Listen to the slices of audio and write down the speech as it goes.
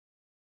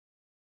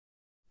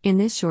In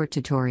this short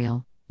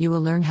tutorial, you will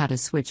learn how to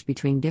switch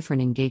between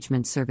different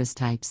engagement service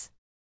types.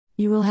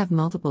 You will have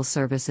multiple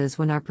services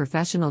when our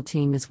professional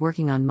team is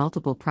working on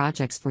multiple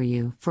projects for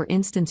you, for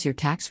instance your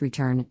tax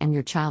return and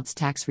your child's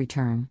tax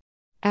return.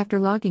 After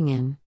logging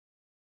in,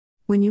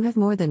 when you have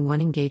more than one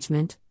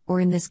engagement, or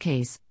in this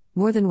case,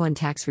 more than one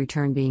tax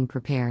return being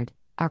prepared,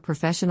 our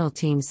professional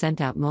team sent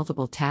out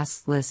multiple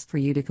tasks lists for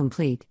you to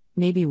complete,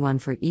 maybe one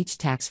for each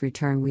tax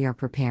return we are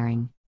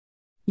preparing.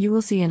 You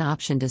will see an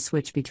option to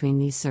switch between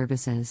these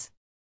services.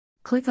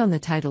 Click on the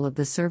title of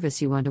the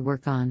service you want to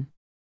work on.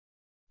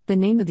 The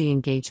name of the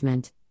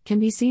engagement can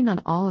be seen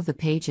on all of the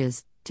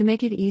pages to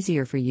make it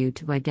easier for you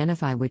to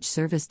identify which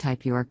service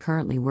type you are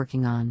currently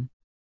working on.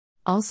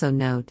 Also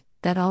note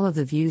that all of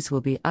the views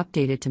will be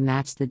updated to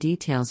match the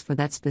details for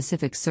that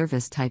specific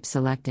service type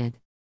selected.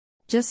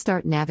 Just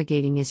start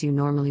navigating as you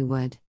normally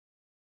would.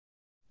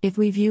 If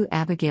we view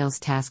Abigail's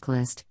task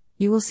list,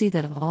 you will see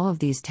that all of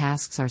these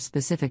tasks are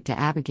specific to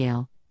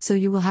Abigail, so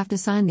you will have to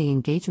sign the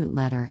engagement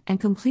letter and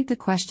complete the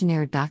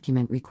questionnaire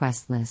document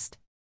request list.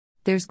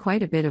 There's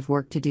quite a bit of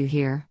work to do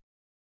here.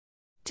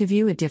 To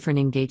view a different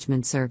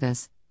engagement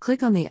service,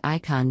 click on the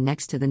icon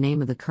next to the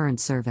name of the current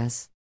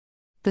service.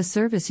 The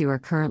service you are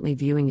currently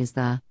viewing is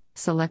the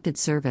selected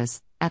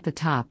service at the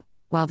top,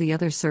 while the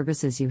other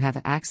services you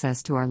have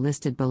access to are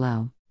listed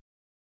below.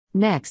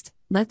 Next,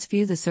 let's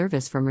view the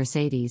service for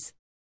Mercedes.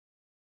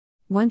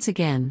 Once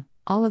again,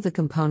 all of the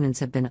components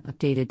have been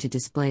updated to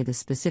display the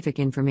specific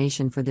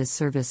information for this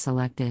service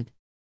selected.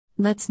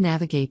 Let's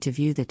navigate to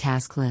view the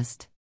task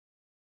list.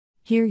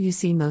 Here you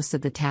see most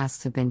of the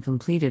tasks have been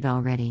completed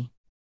already.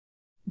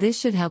 This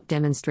should help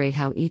demonstrate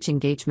how each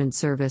engagement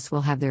service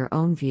will have their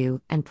own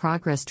view and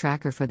progress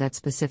tracker for that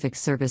specific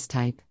service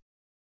type.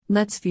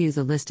 Let's view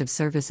the list of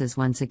services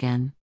once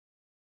again.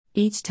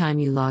 Each time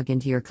you log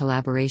into your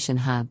Collaboration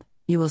Hub,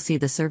 you will see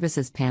the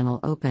Services panel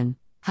open.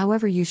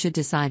 However, you should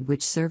decide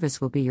which service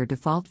will be your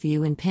default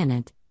view and pin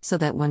it, so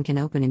that one can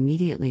open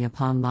immediately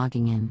upon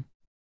logging in.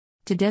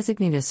 To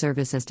designate a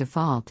service as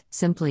default,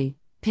 simply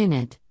pin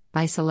it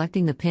by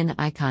selecting the pin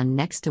icon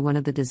next to one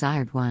of the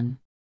desired one.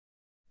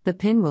 The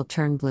pin will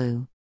turn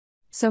blue.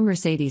 So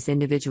Mercedes'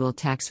 individual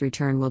tax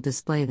return will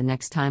display the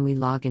next time we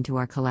log into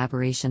our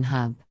Collaboration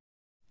Hub.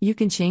 You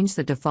can change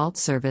the default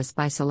service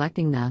by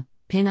selecting the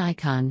pin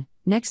icon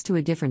next to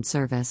a different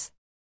service.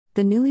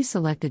 The newly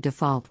selected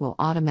default will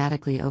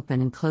automatically open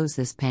and close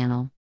this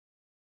panel.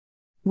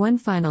 One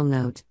final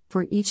note,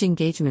 for each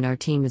engagement our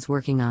team is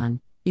working on,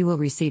 you will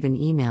receive an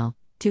email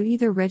to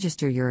either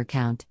register your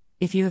account,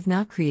 if you have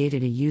not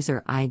created a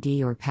user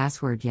ID or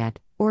password yet,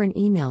 or an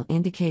email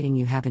indicating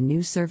you have a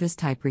new service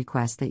type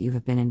request that you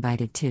have been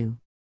invited to.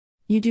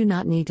 You do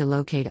not need to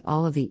locate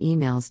all of the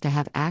emails to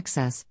have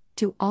access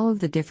to all of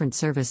the different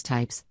service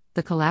types.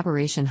 The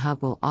Collaboration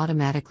Hub will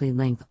automatically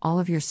link all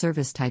of your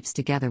service types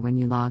together when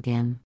you log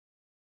in.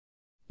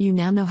 You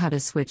now know how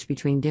to switch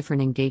between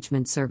different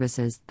engagement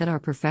services that our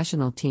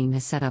professional team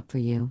has set up for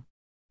you.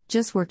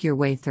 Just work your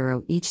way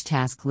through each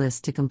task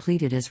list to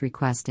complete it as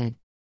requested.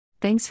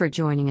 Thanks for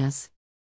joining us.